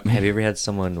 thrown at me. Have you ever had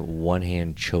someone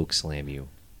one-hand choke slam you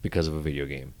because of a video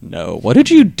game? No. What did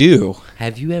you do?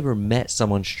 Have you ever met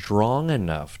someone strong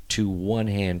enough to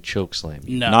one-hand choke slam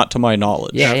you? No. Not to my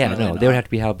knowledge. Yeah, Definitely no. not. They would have to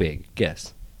be how big?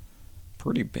 Guess.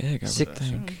 Pretty big, I would Six-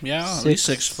 think. Yeah, at Six- least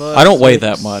 6 foot. I don't weigh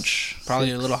that much. Probably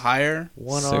a little higher.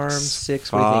 One 6'5". arm,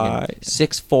 six. What are you thinking?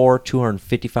 6'4",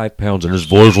 255 pounds, and his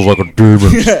voice was like a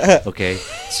demon. Okay,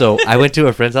 so I went to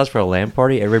a friend's house for a LAN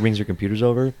party. Everybody brings their computers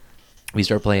over. We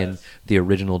start playing the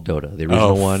original Dota, the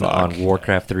original one fuck. on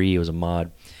Warcraft 3. It was a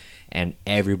mod, and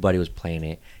everybody was playing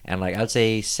it. And like I'd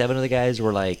say 7 of the guys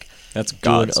were like That's doing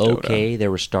God's Dota. okay. They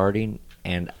were starting,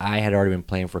 and I had already been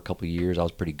playing for a couple of years. I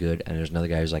was pretty good, and there's another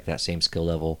guy who's like that same skill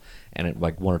level, and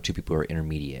like 1 or 2 people who are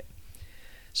intermediate.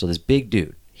 So this big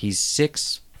dude, he's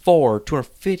 6'4",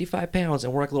 255 pounds,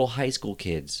 and we're like little high school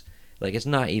kids. Like, it's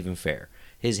not even fair.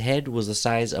 His head was the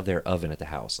size of their oven at the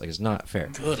house. Like, it's not fair.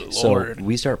 Good so lord.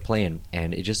 we start playing,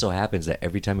 and it just so happens that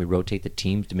every time we rotate the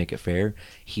teams to make it fair,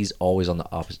 he's always on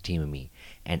the opposite team of me.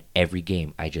 And every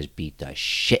game, I just beat the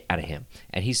shit out of him.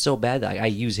 And he's so bad that I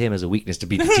use him as a weakness to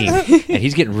beat the team. And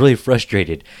he's getting really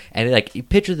frustrated. And, like, you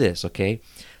picture this, okay?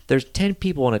 There's 10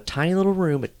 people in a tiny little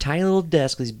room, a tiny little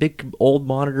desk, these big old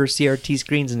monitor CRT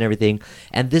screens and everything,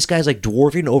 and this guy's like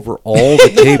dwarfing over all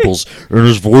the tables, and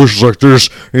his voice is like this.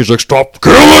 He's like, "Stop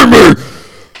killing me!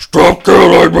 Stop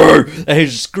killing me!" And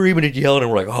he's screaming and yelling,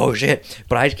 and we're like, "Oh shit!"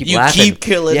 But I just keep You laughing. keep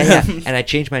killing yeah, him. Yeah. And I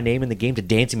changed my name in the game to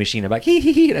Dancing Machine. I'm like, hee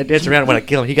hee hee, and I dance around when I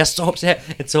kill him. He got so upset.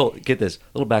 And so, get this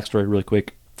little backstory really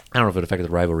quick. I don't know if it affected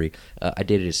the rivalry. I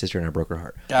dated his sister and I broke her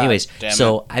heart. God Anyways, damn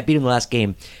so I beat him the last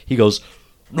game. He goes,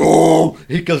 "No!"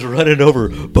 He comes running over,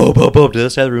 boom, boom, boom, to the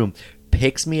side of the room,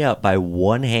 picks me up by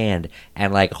one hand,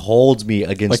 and like holds me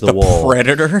against Like the the wall.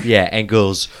 Predator? Yeah, and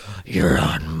goes, "You're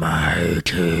on my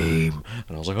team."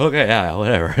 And I was like, "Okay, yeah,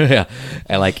 whatever." Yeah,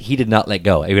 and like he did not let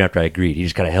go even after I agreed. He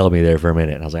just kind of held me there for a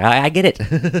minute, and I was like, "I get it."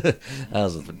 That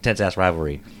was an intense ass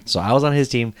rivalry. So I was on his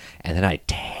team, and then I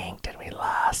tanked, and we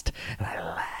lost, and I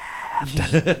laughed.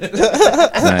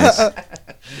 Nice.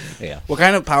 Yeah. What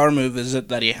kind of power move is it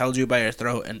that he held you by your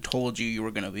throat and told you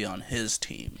were going to be on his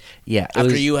team? Yeah. it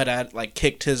After was- you had like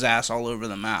kicked his ass all over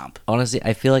the map. Honestly,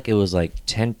 I feel like it was like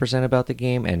 10% about the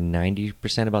game and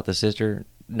 90% about the sister.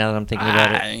 Now that I'm thinking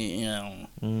about it, You know,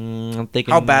 I'm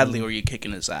thinking how badly were you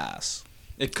kicking his ass?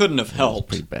 It couldn't have It was helped.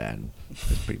 pretty bad. It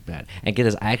was pretty bad. And get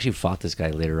this, I actually fought this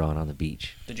guy later on the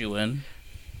beach. Did you win?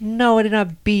 No, I did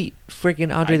not beat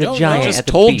freaking Andre I the don't know. Giant I just at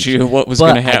the told beach. you what was But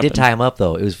going to happen. I did tie him up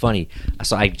though. It was funny.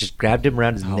 So I just grabbed him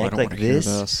around his Oh, I neck don't like wanna hear this,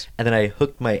 this. and then I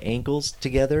hooked my ankles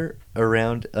together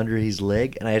around under his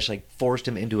leg, and I just like forced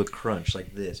him into a crunch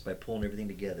like this by pulling everything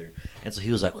together. And so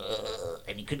he was like, "Ugh,"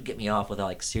 and he couldn't get me off without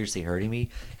like seriously hurting me,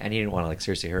 and he didn't want to like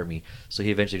seriously hurt me. So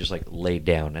he eventually just like laid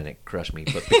down and it crushed me.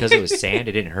 But because it was sand,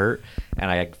 it didn't hurt,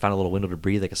 and I found a little window to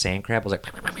breathe like a sand crab. I was like,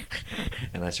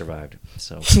 and I survived.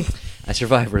 So I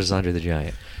survived versus Andre the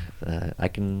Giant. I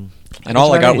can. And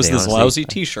all I survive got was anything, this honestly. lousy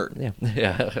T-shirt. Yeah,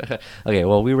 yeah. Okay,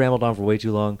 well, we rambled on for way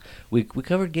too long. We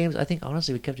covered games. I think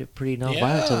honestly, we kept it pretty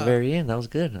non-violent till the Yeah. very end. That was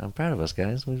good. I'm proud of us,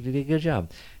 guys. We did a good job.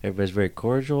 Everybody's very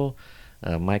cordial.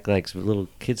 Mike likes little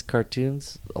kids'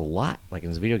 cartoons a lot, like in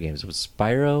his video games. It was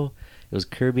Spyro, it was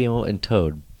Kirby, and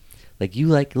Toad. Like you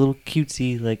like little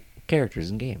cutesy like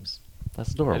characters in games.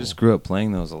 That's adorable. I just grew up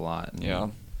playing those a lot. and Yeah.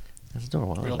 That's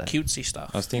adorable. I love Real that. cutesy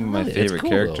stuff. I was thinking I my love it. It's favorite cool,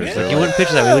 characters. though. They're Like, you wouldn't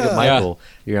picture that. When you look at Yeah. Michael,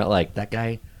 you're not like that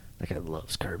guy. That guy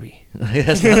loves Kirby.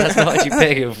 that's not what you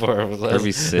pay him for.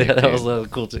 Kirby's sick, That was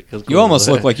dude. cool. You almost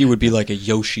look like you would be like a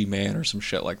Yoshi man or some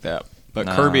shit like that. But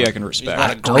Nah. Kirby, I can got a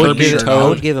respect. green I would, Kirby, give, shirt. I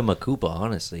would Toad. give him a Koopa,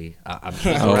 honestly. I'm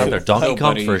throwing Oh, out there. Donkey oh,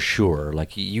 Kong buddy. for sure.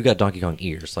 Like you got Donkey Kong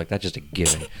ears, like that's just a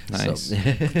given. Nice. So,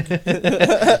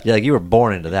 yeah, like you were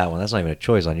born into that one. That's not even a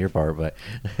choice on your part. But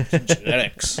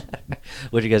Genetics.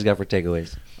 what you guys got for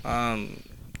takeaways?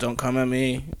 Don't come at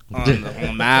me on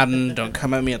the Madden. Don't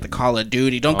come at me at the Call of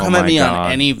Duty. Don't Oh come at my me God.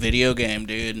 on any video game,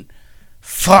 dude.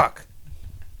 Fuck.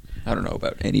 I don't know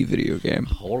about any video game.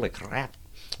 Holy crap!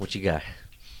 What you got?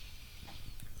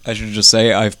 I should just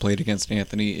say I've played against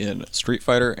Anthony in Street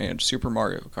Fighter and Super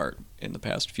Mario Kart in the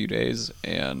past few days,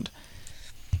 and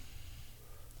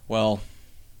well,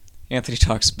 Anthony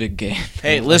talks big game.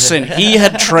 Hey, listen, he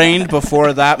had trained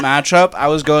before that matchup. I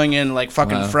was going in like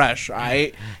fucking Wow. fresh,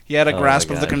 alright? He had a Oh grasp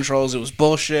my of the gosh. controls. It was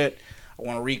bullshit. I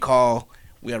want to recall.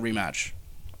 We had a rematch.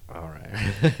 All right.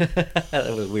 That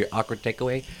was a weird, awkward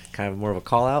takeaway. Kind of more of a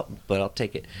call out, but I'll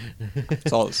take it.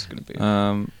 That's all this is going to be.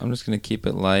 I'm just gonna keep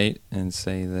it light and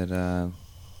say that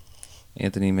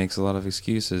Anthony makes a lot of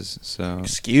excuses. So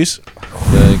Excuse?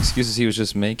 the excuses he was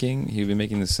just making, he'll be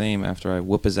making the same after I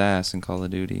whoop his ass in Call of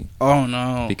Duty Oh,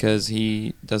 no. because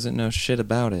he doesn't know shit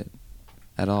about it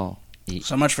at all.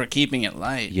 So much for keeping it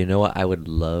light. You know what I would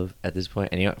love at this point,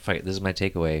 and you know, this is my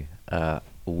takeaway.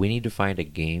 We need to find a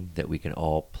game that we can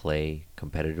all play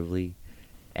competitively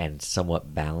and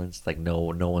somewhat balanced. Like no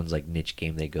one's like niche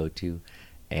game they go to,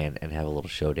 and have a little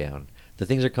showdown. The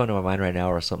things that are coming to my mind right now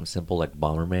are something simple like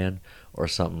Bomberman, or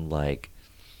something like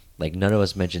none of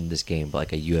us mentioned this game, but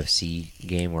like a UFC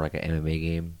game or like an MMA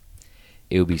game.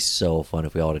 It would be so fun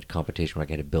if we all did competition where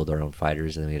I had to build our own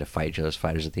fighters and then we had to fight each other's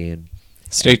fighters at the end.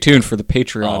 Stay tuned for the that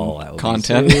Patreon would be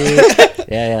content. sweet.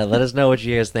 yeah. Let us know what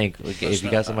you guys think. If you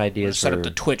got some ideas Set for up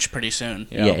the Twitch pretty soon.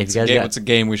 Yeah, if it's, you a guys game, got- it's a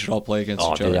game we should all play against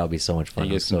oh, each dude, other. that would be so much fun.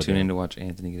 You guys It was can tune good. in to watch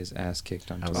Anthony get his ass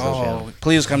kicked on I was Twitch. so Oh,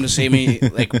 please come to see me.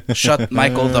 Like, shut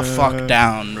Michael the fuck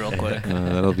down real quick.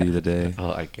 That'll be the day.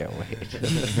 Oh, I can't wait.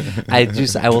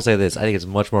 I will say this. I think it's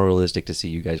much more realistic to see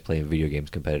you guys playing video games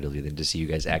competitively than to see you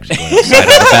guys actually going outside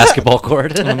on the basketball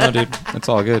court. Oh, no, dude, it's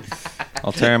all good.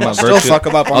 I'll tear him up Still virtually. fuck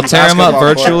him up on I'll the tear him up basketball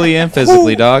court. virtually and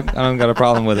physically, dog. I don't got a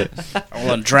problem with it. I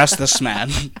will undress this man.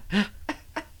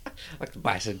 Like the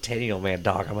bicentennial man,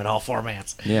 dog. I'm in all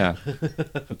formats. Yeah,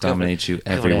 dominate you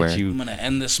Coming everywhere. At you, I'm gonna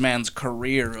end this man's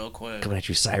career real quick. coming at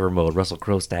you, cyber mode, Russell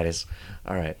Crowe status.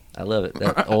 All right, I love it.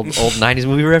 That old '90s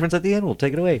movie reference at the end. We'll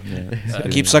take it away. Yeah.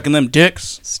 Keep sucking them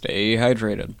dicks. Stay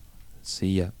hydrated. See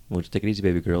ya. We'll just take it easy,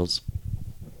 baby girls.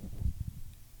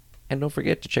 And don't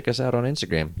forget to check us out on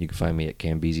Instagram. You can find me at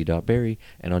cambeezy.berry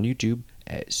and on YouTube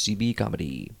at CB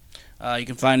Comedy. You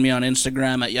can find me on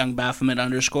Instagram at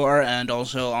YoungBaphomet_ and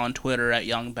also on Twitter at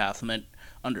YoungBaphomet_.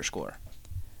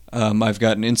 I've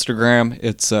got an Instagram.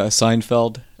 It's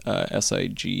Seinfeld,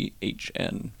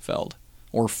 SIGHN Feld,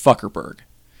 or Fuckerberg.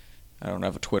 I don't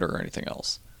have a Twitter or anything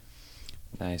else.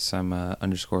 Nice. I'm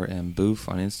 _M Booth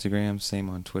on Instagram, same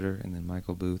on Twitter, and then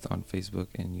Michael Booth on Facebook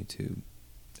and YouTube.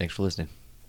 Thanks for listening.